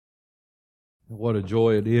What a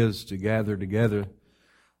joy it is to gather together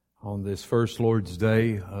on this first Lord's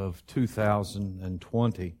Day of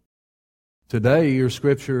 2020. Today, your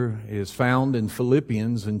scripture is found in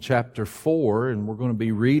Philippians in chapter 4, and we're going to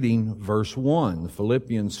be reading verse 1.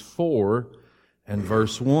 Philippians 4 and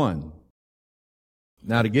verse 1.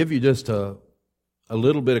 Now, to give you just a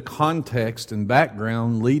little bit of context and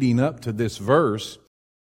background leading up to this verse,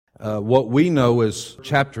 what we know as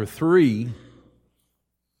chapter 3,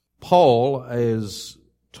 Paul has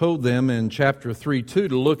told them in chapter 3:2 to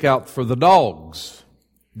look out for the dogs,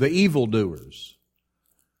 the evildoers,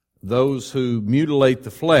 those who mutilate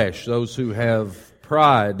the flesh, those who have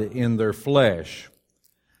pride in their flesh.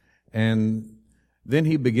 And then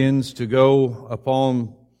he begins to go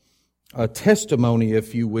upon a testimony,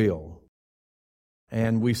 if you will.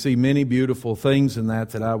 And we see many beautiful things in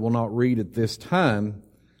that I will not read at this time.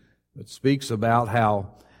 It speaks about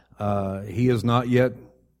how he has not yet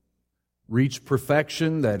reached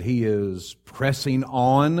perfection, that he is pressing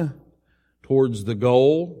on towards the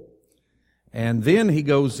goal. And then he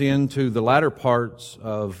goes into the latter parts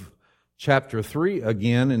of chapter 3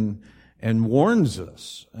 again and warns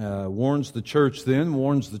us, warns the church then,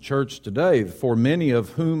 warns the church today. For many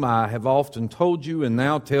of whom I have often told you and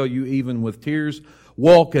now tell you even with tears,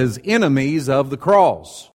 walk as enemies of the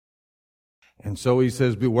cross. And so he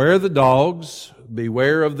says, beware the dogs,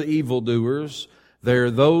 beware of the evildoers. There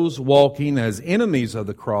are those walking as enemies of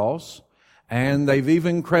the cross, and they've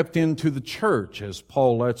even crept into the church, as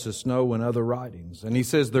Paul lets us know in other writings. And he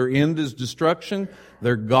says their end is destruction,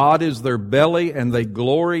 their God is their belly, and they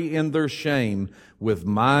glory in their shame with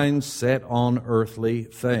minds set on earthly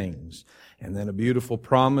things. And then a beautiful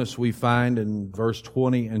promise we find in verse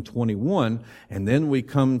 20 and 21, and then we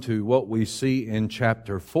come to what we see in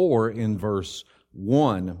chapter 4 in verse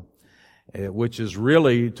 1. Which is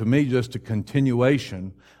really, to me, just a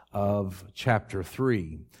continuation of chapter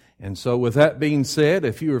 3. And so with that being said,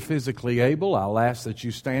 if you are physically able, I'll ask that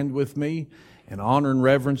you stand with me in honor and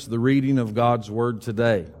reverence the reading of God's Word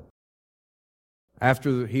today.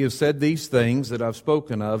 After he has said these things that I've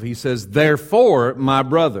spoken of, he says, therefore, my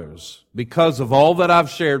brothers, because of all that I've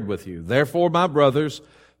shared with you, therefore, my brothers,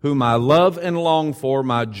 whom I love and long for,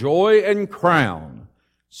 my joy and crown,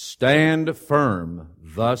 stand firm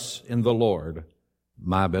thus in the Lord,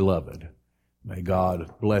 my beloved. May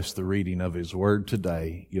God bless the reading of His Word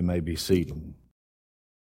today. You may be seated.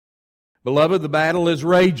 Beloved, the battle is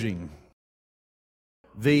raging.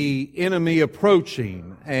 The enemy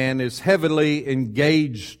approaching and is heavily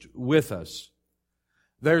engaged with us.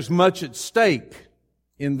 There's much at stake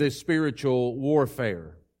in this spiritual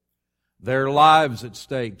warfare. There are lives at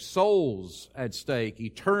stake, souls at stake,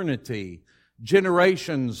 eternity,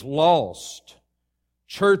 generations lost,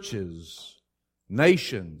 churches,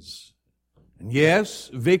 nations. And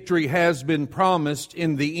yes, victory has been promised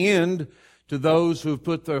in the end to those who have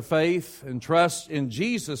put their faith and trust in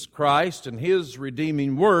Jesus Christ and His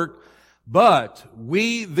redeeming work. But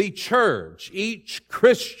we, the church, each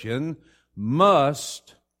Christian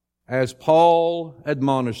must, as Paul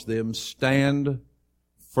admonished them, stand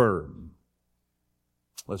firm.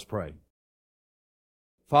 Let's pray.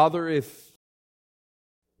 Father, if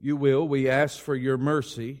you will, we ask for your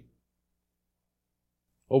mercy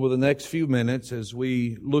over the next few minutes as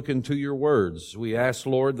we look into your words. We ask,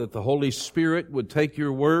 Lord, that the Holy Spirit would take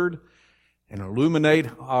your word and illuminate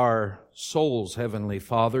our souls, Heavenly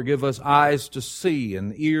Father. Give us eyes to see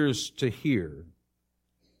and ears to hear,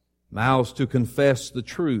 mouths to confess the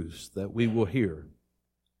truths that we will hear.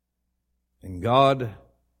 And God,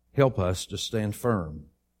 help us to stand firm.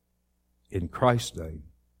 In Christ's name,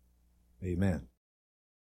 amen.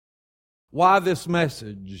 Why this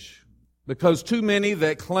message? Because too many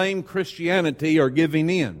that claim Christianity are giving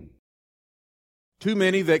in. Too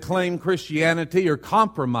many that claim Christianity are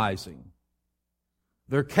compromising.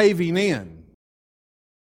 They're caving in.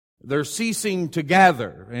 They're ceasing to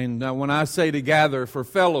gather. And when I say to gather, for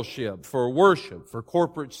fellowship, for worship, for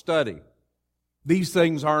corporate study, these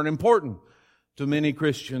things aren't important to many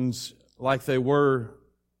Christians like they were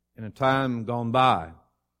in a time gone by.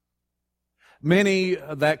 Many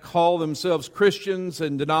that call themselves Christians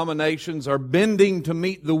and denominations are bending to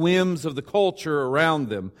meet the whims of the culture around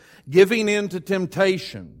them, giving in to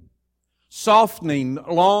temptation, softening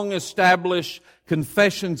long-established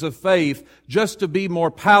confessions of faith just to be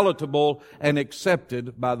more palatable and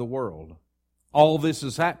accepted by the world. All this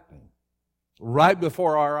is happening right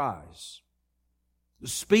before our eyes,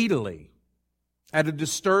 speedily, at a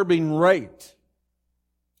disturbing rate,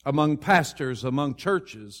 among pastors, among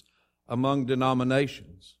churches, among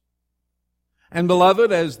denominations. And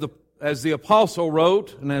beloved, as the apostle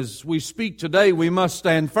wrote, and as we speak today, we must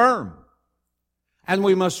stand firm. And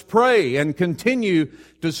we must pray and continue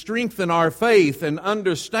to strengthen our faith and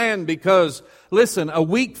understand, because, listen, a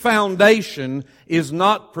weak foundation is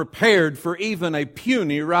not prepared for even a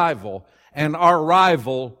puny rival. And our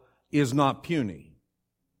rival is not puny.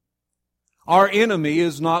 Our enemy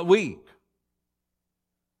is not weak.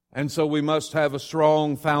 And so we must have a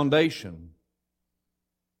strong foundation.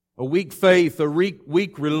 A weak faith, a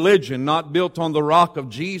weak religion not built on the rock of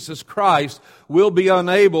Jesus Christ will be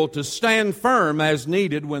unable to stand firm as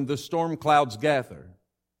needed when the storm clouds gather.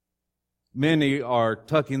 Many are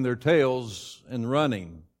tucking their tails and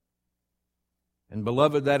running. And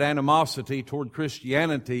beloved, that animosity toward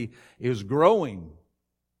Christianity is growing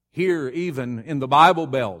here even in the Bible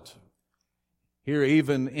Belt, here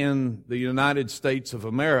even in the United States of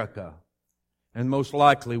America, and most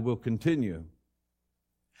likely will continue.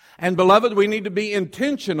 And beloved, we need to be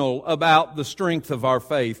intentional about the strength of our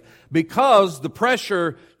faith, because the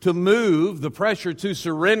pressure to move, the pressure to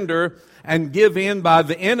surrender and give in by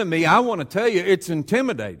the enemy, I want to tell you, it's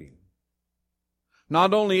intimidating.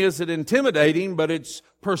 Not only is it intimidating, but it's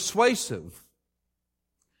persuasive.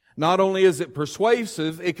 Not only is it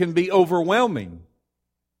persuasive, it can be overwhelming.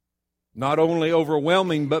 Not only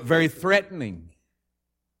overwhelming, but very threatening.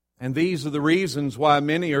 And these are the reasons why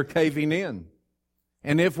many are caving in.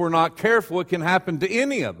 And if we're not careful, it can happen to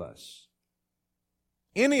any of us.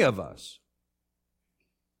 Any of us.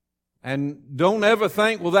 And don't ever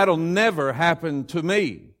think, well, that'll never happen to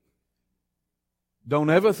me. Don't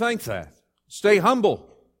ever think that. Stay humble.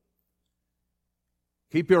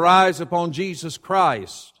 Keep your eyes upon Jesus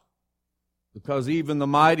Christ, because even the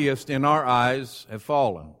mightiest in our eyes have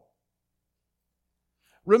fallen.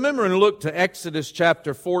 Remember and look to Exodus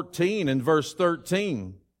chapter 14 and verse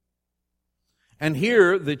 13. And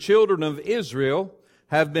here the children of Israel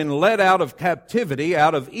have been led out of captivity,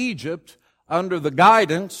 out of Egypt, under the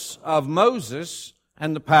guidance of Moses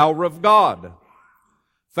and the power of God.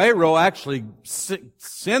 Pharaoh actually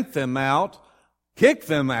sent them out, kicked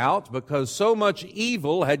them out, because so much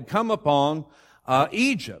evil had come upon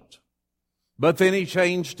Egypt. But then he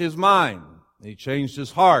changed his mind. He changed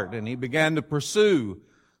his heart, and he began to pursue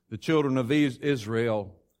the children of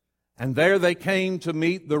Israel. And there they came to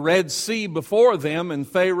meet the Red Sea before them and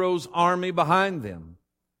Pharaoh's army behind them.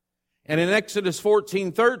 And in Exodus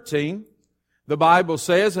 14:13, the Bible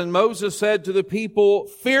says, and Moses said to the people,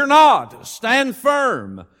 "Fear not, stand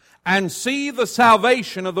firm, and see the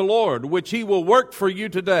salvation of the Lord, which He will work for you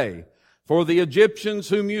today. For the Egyptians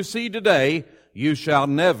whom you see today, you shall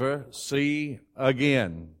never see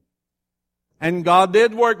again." And God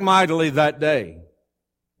did work mightily that day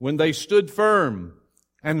when they stood firm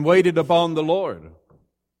and waited upon the Lord.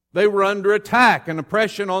 They were under attack and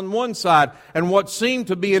oppression on one side, and what seemed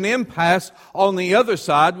to be an impasse on the other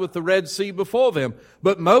side with the Red Sea before them.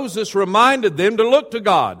 But Moses reminded them to look to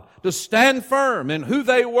God, to stand firm in who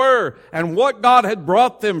they were and what God had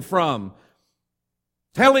brought them from,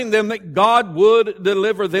 telling them that God would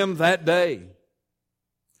deliver them that day.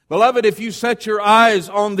 Beloved, if you set your eyes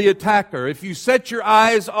on the attacker, if you set your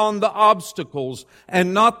eyes on the obstacles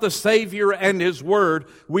and not the Savior and His Word,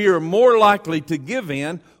 we are more likely to give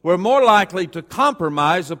in. We're more likely to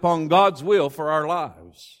compromise upon God's will for our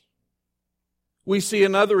lives. We see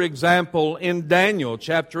another example in Daniel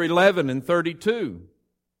chapter 11 and 32.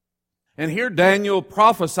 And here Daniel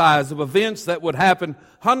prophesies of events that would happen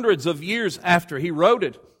hundreds of years after he wrote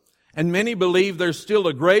it. And many believe there's still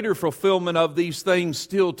a greater fulfillment of these things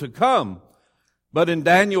still to come. But in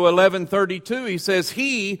Daniel 11:32, he says,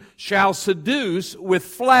 "He shall seduce with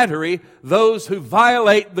flattery those who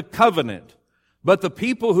violate the covenant. But the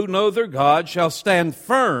people who know their God shall stand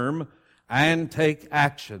firm and take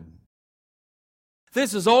action."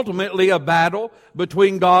 This is ultimately a battle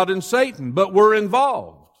between God and Satan, but we're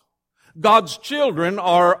involved. God's children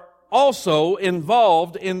are also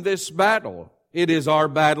involved in this battle. It is our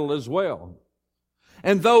battle as well.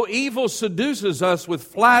 And though evil seduces us with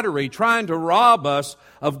flattery, trying to rob us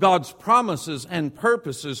of God's promises and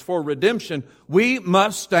purposes for redemption, we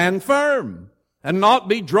must stand firm and not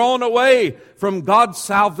be drawn away from God's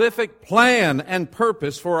salvific plan and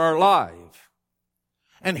purpose for our life.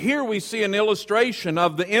 And here we see an illustration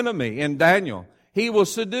of the enemy in Daniel. He will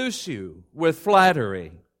seduce you with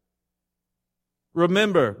flattery.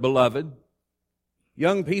 Remember, beloved,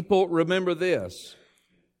 young people, remember this.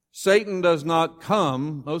 Satan does not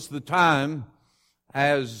come most of the time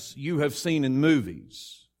as you have seen in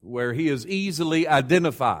movies, where he is easily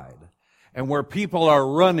identified and where people are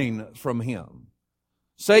running from him.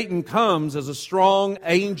 Satan comes as a strong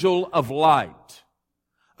angel of light,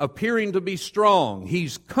 appearing to be strong.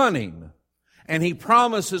 He's cunning, and he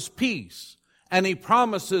promises peace, and he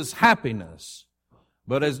promises happiness.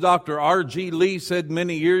 But as Dr. R.G. Lee said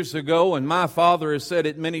many years ago, and my father has said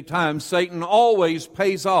it many times, Satan always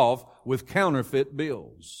pays off with counterfeit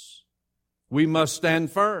bills. We must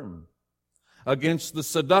stand firm against the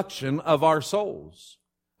seduction of our souls.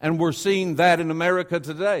 And we're seeing that in America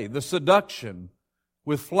today, the seduction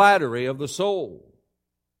with flattery of the soul.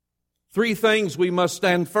 3 things we must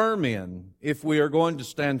stand firm in if we are going to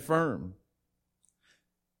stand firm.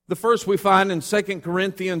 The first we find in 2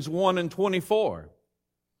 Corinthians 1 and 24.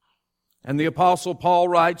 And the Apostle Paul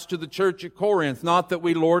writes to the church at Corinth, not that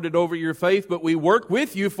we lord it over your faith, but we work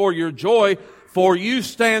with you for your joy, for you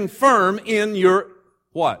stand firm in your,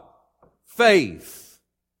 what? Faith.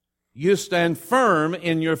 You stand firm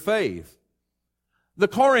in your faith. The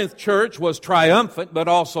Corinth church was triumphant, but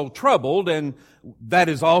also troubled, and that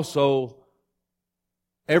is also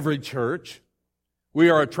every church. We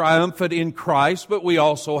are triumphant in Christ, but we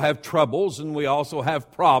also have troubles and we also have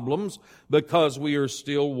problems because we are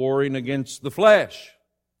still warring against the flesh.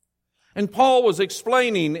 And Paul was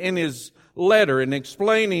explaining in his letter and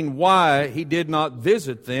explaining why he did not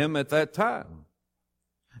visit them at that time.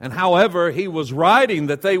 And however, he was writing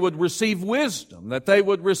that they would receive wisdom, that they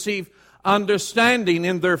would receive understanding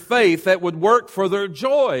in their faith that would work for their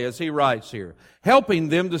joy, as he writes here, helping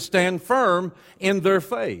them to stand firm in their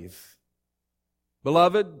faith.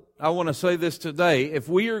 Beloved, I want to say this today. If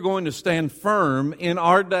we are going to stand firm in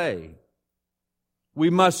our day,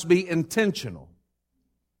 we must be intentional.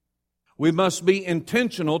 We must be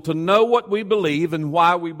intentional to know what we believe and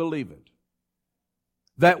why we believe it.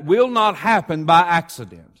 That will not happen by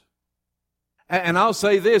accident. And I'll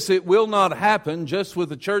say this, it will not happen just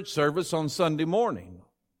with a church service on Sunday morning.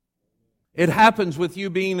 It happens with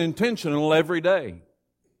you being intentional every day.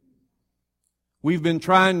 We've been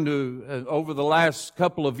trying to, over the last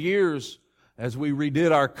couple of years, as we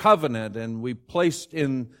redid our covenant and we placed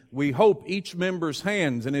in, we hope, each member's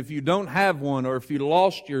hands. And if you don't have one or if you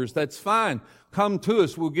lost yours, that's fine. Come to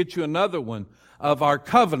us. We'll get you another one of our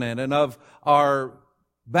covenant and of our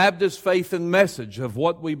Baptist faith and message of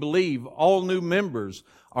what we believe. All new members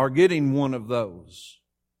are getting one of those.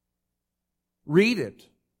 Read it.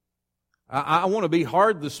 I want to be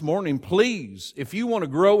hard this morning. Please, if you want to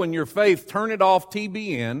grow in your faith, turn it off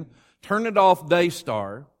TBN, turn it off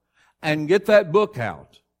Daystar, and get that book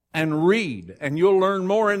out and read. And you'll learn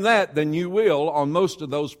more in that than you will on most of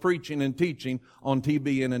those preaching and teaching on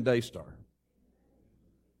TBN and Daystar.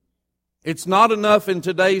 It's not enough in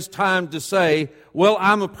today's time to say, well,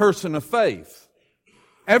 I'm a person of faith.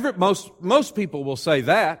 Most people will say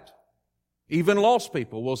that. Even lost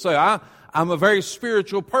people will say, I'm a very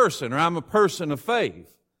spiritual person, or I'm a person of faith.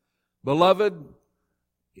 Beloved,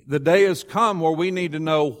 the day has come where we need to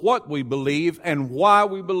know what we believe and why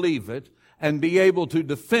we believe it and be able to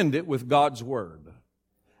defend it with God's Word.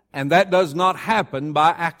 And that does not happen by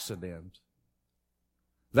accident.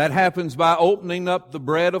 That happens by opening up the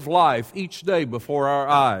bread of life each day before our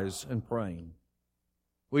eyes and praying.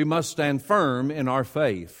 We must stand firm in our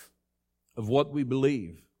faith of what we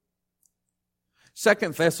believe. 2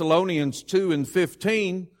 Thessalonians 2 and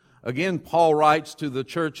 15, again, Paul writes to the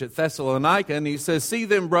church at Thessalonica, and he says, see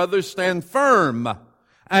them, brothers, stand firm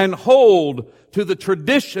and hold to the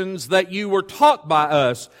traditions that you were taught by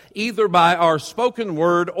us, either by our spoken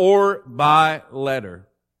word or by letter.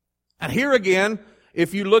 And here again,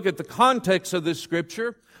 if you look at the context of this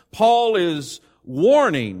scripture, Paul is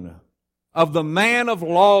warning of the man of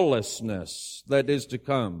lawlessness that is to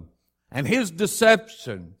come and his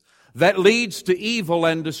deception that leads to evil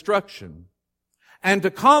and destruction. And to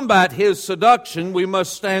combat his seduction, we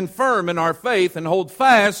must stand firm in our faith and hold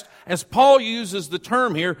fast, as Paul uses the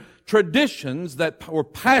term here, traditions that were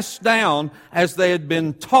passed down as they had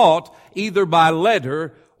been taught either by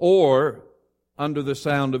letter or under the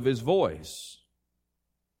sound of his voice.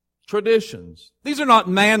 Traditions. These are not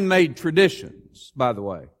man-made traditions, by the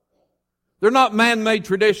way. They're not man-made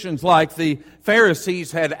traditions like the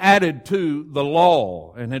Pharisees had added to the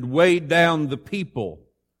law and had weighed down the people.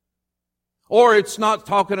 Or it's not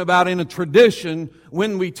talking about in a tradition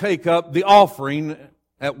when we take up the offering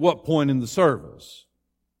at what point in the service.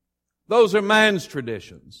 Those are man's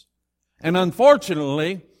traditions. And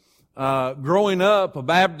unfortunately, growing up a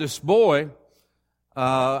Baptist boy,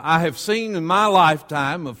 I have seen in my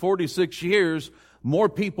lifetime of 46 years more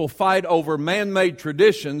people fight over man-made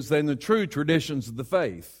traditions than the true traditions of the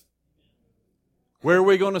faith. Where are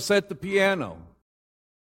we going to set the piano?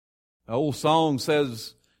 The old song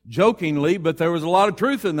says jokingly, but there was a lot of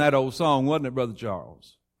truth in that old song, wasn't it, Brother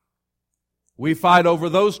Charles? We fight over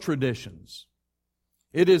those traditions.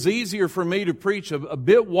 It is easier for me to preach a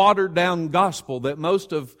bit watered-down gospel that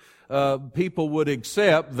most of people would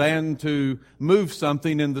accept than to move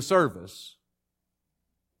something in the service.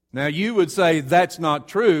 Now you would say, that's not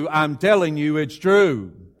true. I'm telling you it's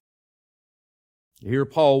true. Here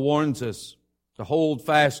Paul warns us to hold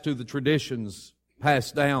fast to the traditions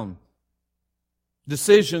passed down.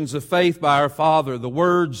 Decisions of faith by our Father, the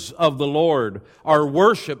words of the Lord, our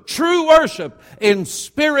worship, true worship in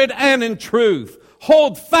spirit and in truth.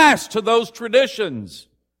 Hold fast to those traditions.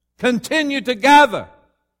 Continue to gather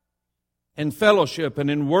in fellowship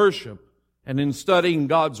and in worship and in studying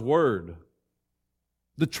God's Word.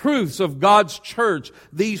 The truths of God's church,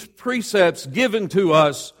 these precepts given to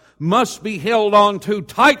us, must be held on to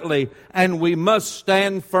tightly, and we must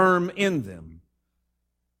stand firm in them.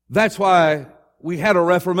 That's why we had a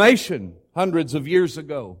Reformation hundreds of years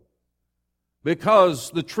ago,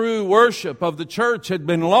 because the true worship of the church had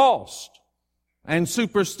been lost, and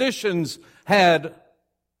superstitions had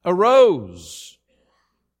arose.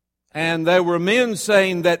 And there were men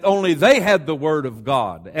saying that only they had the Word of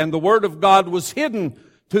God, and the Word of God was hidden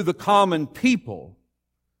to the common people.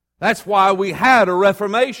 That's why we had a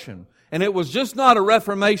Reformation. And it was just not a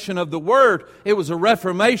reformation of the Word, it was a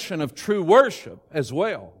reformation of true worship as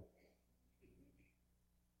well.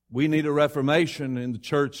 We need a reformation in the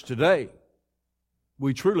church today.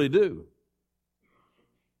 We truly do.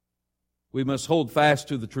 We must hold fast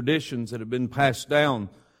to the traditions that have been passed down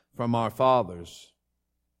from our fathers.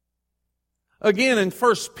 Again, in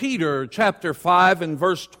 1 Peter chapter 5 and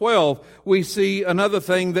verse 12, we see another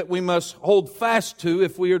thing that we must hold fast to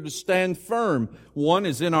if we are to stand firm. One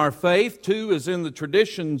is in our faith. Two is in the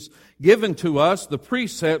traditions given to us, the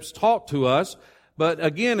precepts taught to us. But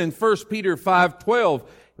again, in 1 Peter 5:12,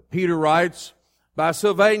 Peter writes, by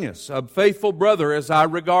Silvanus, a faithful brother as I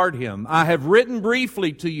regard him, I have written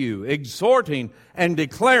briefly to you, exhorting and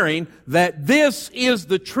declaring that this is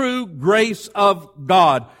the true grace of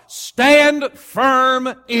God. Stand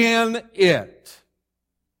firm in it.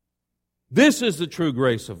 This is the true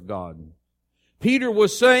grace of God. Peter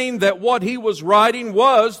was saying that what he was writing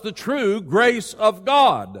was the true grace of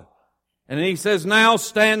God. And he says, now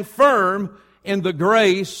stand firm in the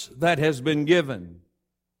grace that has been given.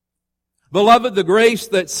 Beloved, the grace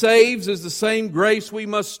that saves is the same grace we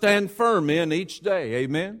must stand firm in each day.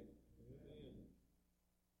 Amen?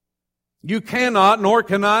 You cannot, nor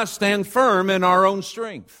can I, stand firm in our own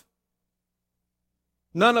strength.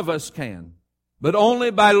 None of us can. But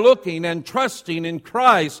only by looking and trusting in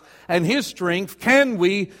Christ and His strength can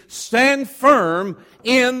we stand firm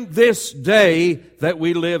in this day that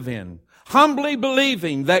we live in. Humbly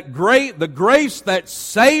believing that the grace that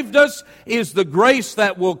saved us is the grace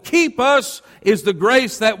that will keep us, is the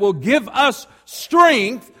grace that will give us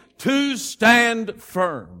strength to stand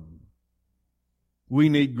firm. We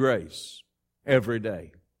need grace every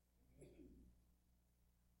day.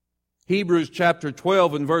 Hebrews chapter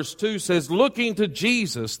 12 and verse 2 says, looking to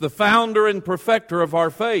Jesus, the founder and perfecter of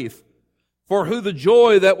our faith, for who the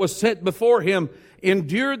joy that was set before Him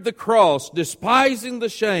endured the cross, despising the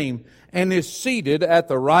shame, and is seated at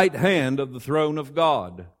the right hand of the throne of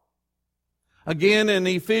God. Again, in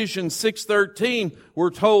Ephesians 6:13, we're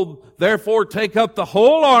told, therefore take up the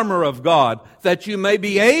whole armor of God, that you may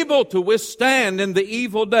be able to withstand in the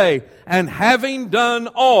evil day, and having done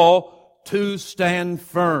all, to stand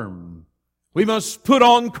firm. We must put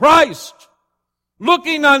on Christ,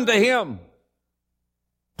 looking unto Him,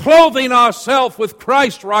 clothing ourselves with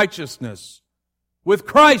Christ's righteousness, with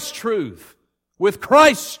Christ's truth, with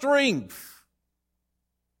Christ's strength.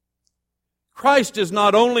 Christ is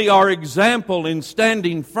not only our example in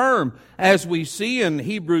standing firm, as we see in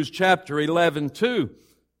Hebrews chapter 11:2.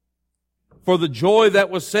 For the joy that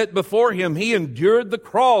was set before Him, He endured the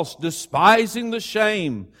cross, despising the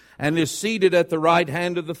shame, and is seated at the right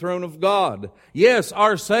hand of the throne of God. Yes,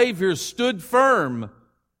 our Savior stood firm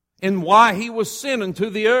in why He was sent into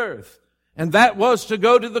the earth. And that was to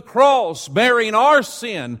go to the cross, bearing our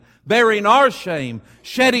sin, bearing our shame,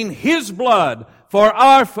 shedding His blood for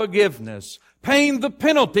our forgiveness, paying the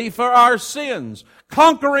penalty for our sins,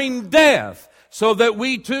 conquering death, so that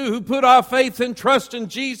we too who put our faith and trust in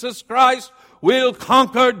Jesus Christ will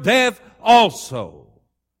conquer death also.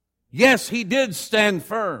 Yes, He did stand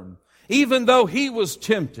firm, even though He was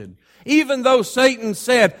tempted. Even though Satan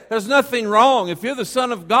said, there's nothing wrong. If you're the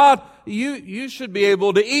Son of God, you should be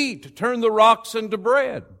able to eat. Turn the rocks into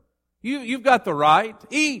bread. You've got the right.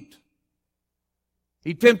 Eat.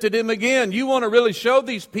 He tempted Him again. You want to really show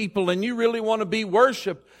these people and you really want to be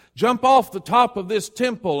worshiped, jump off the top of this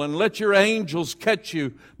temple and let your angels catch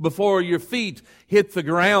you before your feet hit the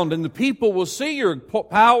ground. And the people will see your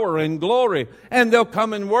power and glory and they'll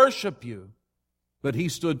come and worship you. But He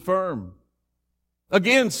stood firm.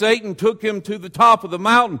 Again, Satan took him to the top of the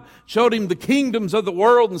mountain, showed him the kingdoms of the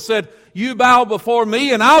world and said, you bow before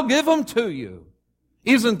me and I'll give them to you.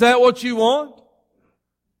 Isn't that what you want?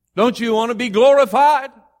 Don't you want to be glorified?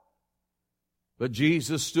 But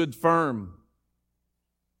Jesus stood firm.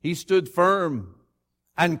 He stood firm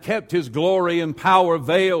and kept His glory and power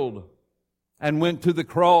veiled and went to the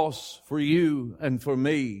cross for you and for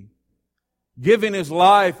me, giving His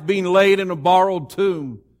life, being laid in a borrowed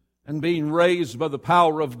tomb, and being raised by the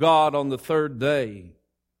power of God on the third day,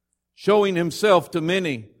 showing Himself to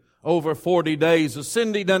many over 40 days,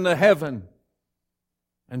 ascending unto heaven,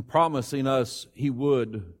 and promising us He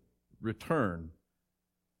would return.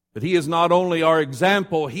 But He is not only our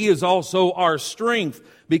example, He is also our strength.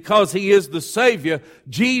 Because He is the Savior,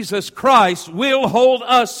 Jesus Christ will hold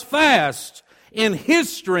us fast. In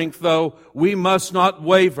His strength, though, we must not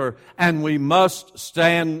waver, and we must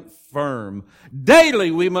stand firm.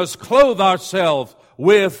 Daily we must clothe ourselves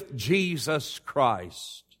with Jesus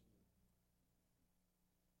Christ.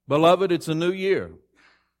 Beloved, it's a new year.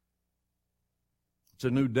 It's a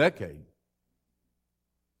new decade.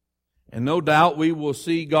 And no doubt we will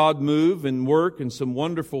see God move and work in some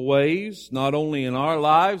wonderful ways, not only in our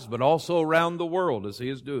lives, but also around the world as He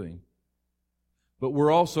is doing. But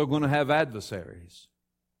we're also going to have adversaries.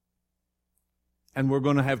 And we're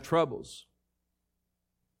going to have troubles.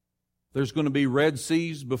 There's going to be Red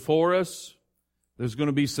Seas before us. There's going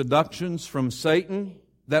to be seductions from Satan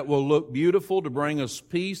that will look beautiful to bring us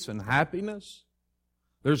peace and happiness.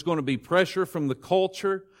 There's going to be pressure from the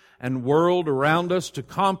culture and world around us to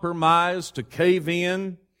compromise, to cave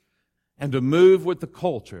in, and to move with the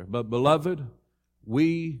culture. But beloved,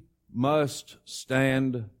 we must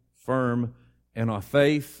stand firm in our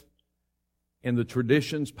faith, in the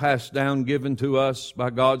traditions passed down, given to us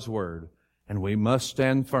by God's Word. And we must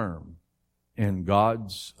stand firm in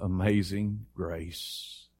God's amazing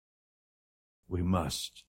grace. We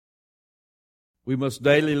must. We must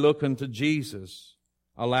daily look unto Jesus,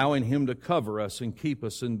 allowing Him to cover us and keep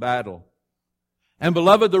us in battle. And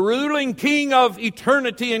beloved, the ruling King of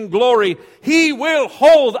eternity and glory, He will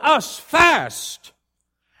hold us fast,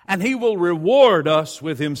 and He will reward us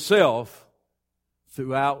with Himself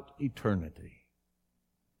throughout eternity.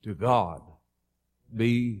 To God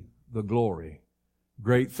be the glory.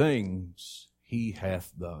 Great things He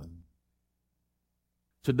hath done.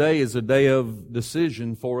 Today is a day of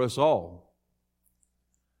decision for us all.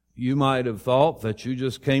 You might have thought that you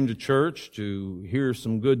just came to church to hear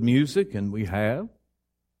some good music, and we have.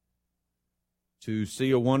 To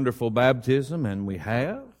see a wonderful baptism, and we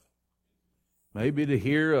have. Maybe to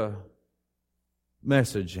hear a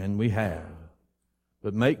message, and we have.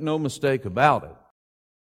 But make no mistake about it.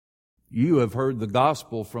 You have heard the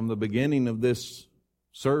gospel from the beginning of this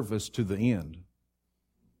service to the end.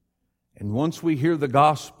 And once we hear the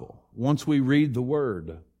gospel, once we read the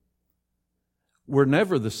Word, we're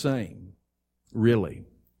never the same, really.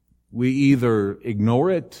 We either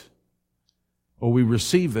ignore it or we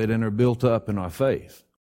receive it and are built up in our faith.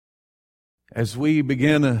 As we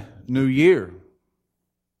begin a new year,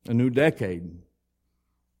 a new decade,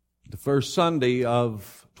 the first Sunday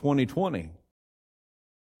of 2020,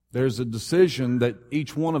 there's a decision that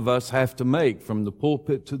each one of us have to make from the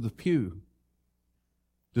pulpit to the pew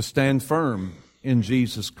to stand firm in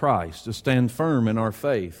Jesus Christ, to stand firm in our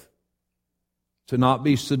faith, to not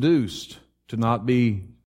be seduced, to not be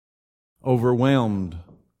overwhelmed,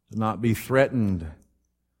 to not be threatened,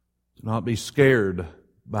 to not be scared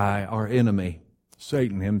by our enemy,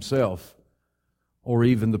 Satan himself, or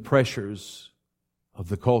even the pressures of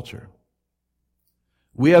the culture.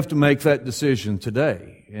 We have to make that decision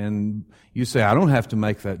today. And you say, I don't have to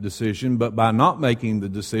make that decision, but by not making the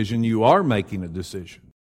decision, you are making a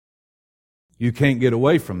decision. You can't get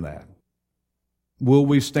away from that. Will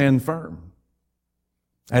we stand firm?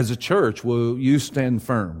 As a church, will you stand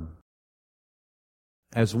firm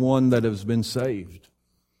as one that has been saved?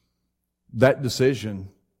 That decision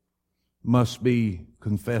must be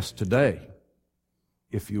confessed today,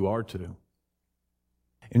 if you are to.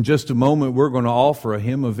 In just a moment, we're going to offer a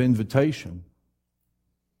hymn of invitation.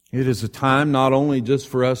 It is a time not only just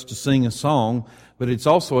for us to sing a song, but it's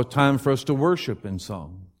also a time for us to worship in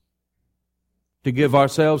song. To give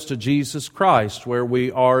ourselves to Jesus Christ where we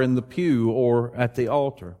are in the pew or at the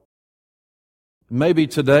altar. Maybe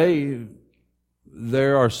today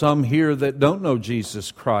there are some here that don't know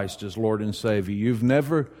Jesus Christ as Lord and Savior. You've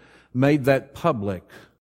never made that public.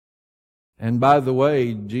 And by the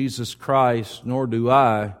way, Jesus Christ, nor do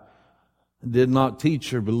I, did not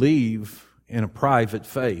teach or believe in a private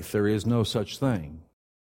faith. There is no such thing.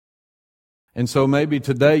 And so maybe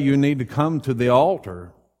today you need to come to the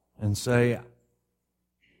altar and say,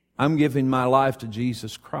 I'm giving my life to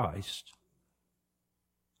Jesus Christ.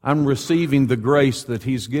 I'm receiving the grace that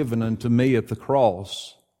He's given unto me at the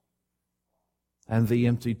cross and the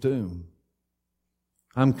empty tomb.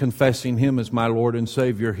 I'm confessing Him as my Lord and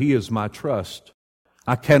Savior. He is my trust.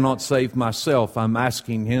 I cannot save myself. I'm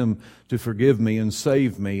asking Him to forgive me and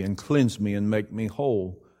save me and cleanse me and make me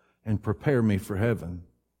whole and prepare me for heaven.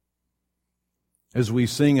 As we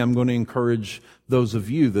sing, I'm going to encourage those of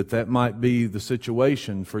you that might be the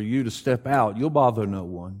situation for you to step out. You'll bother no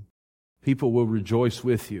one. People will rejoice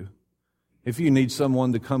with you. If you need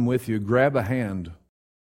someone to come with you, grab a hand.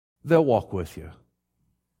 They'll walk with you.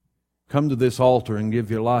 Come to this altar and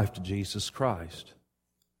give your life to Jesus Christ.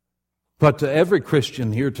 But to every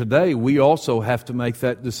Christian here today, we also have to make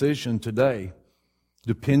that decision today,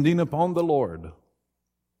 depending upon the Lord,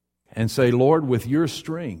 and say, Lord, with your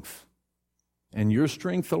strength and your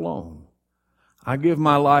strength alone, I give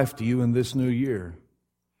my life to you in this new year.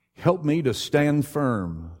 Help me to stand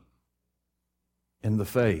firm in the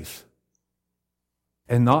faith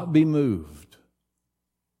and not be moved.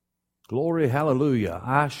 Glory, hallelujah,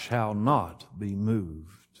 I shall not be moved.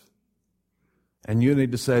 And you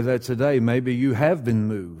need to say that today. Maybe you have been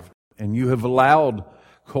moved and you have allowed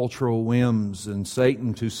cultural whims and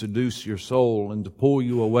Satan to seduce your soul and to pull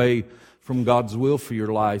you away from God's will for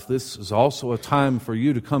your life. This is also a time for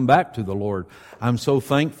you to come back to the Lord. I'm so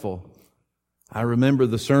thankful. I remember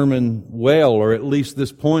the sermon well, or at least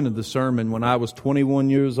this point of the sermon, when I was 21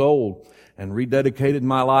 years old and rededicated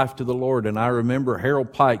my life to the Lord. And I remember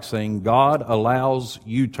Harold Pike saying, God allows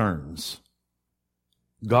U-turns.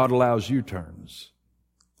 God allows U-turns.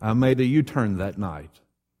 I made a U-turn that night.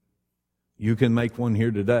 You can make one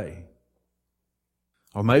here today.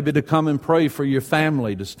 Or maybe to come and pray for your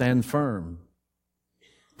family to stand firm.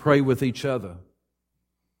 Pray with each other.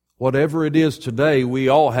 Whatever it is today, we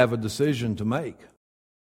all have a decision to make.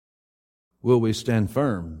 Will we stand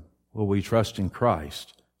firm? Will we trust in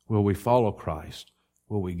Christ? Will we follow Christ?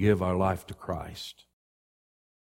 Will we give our life to Christ?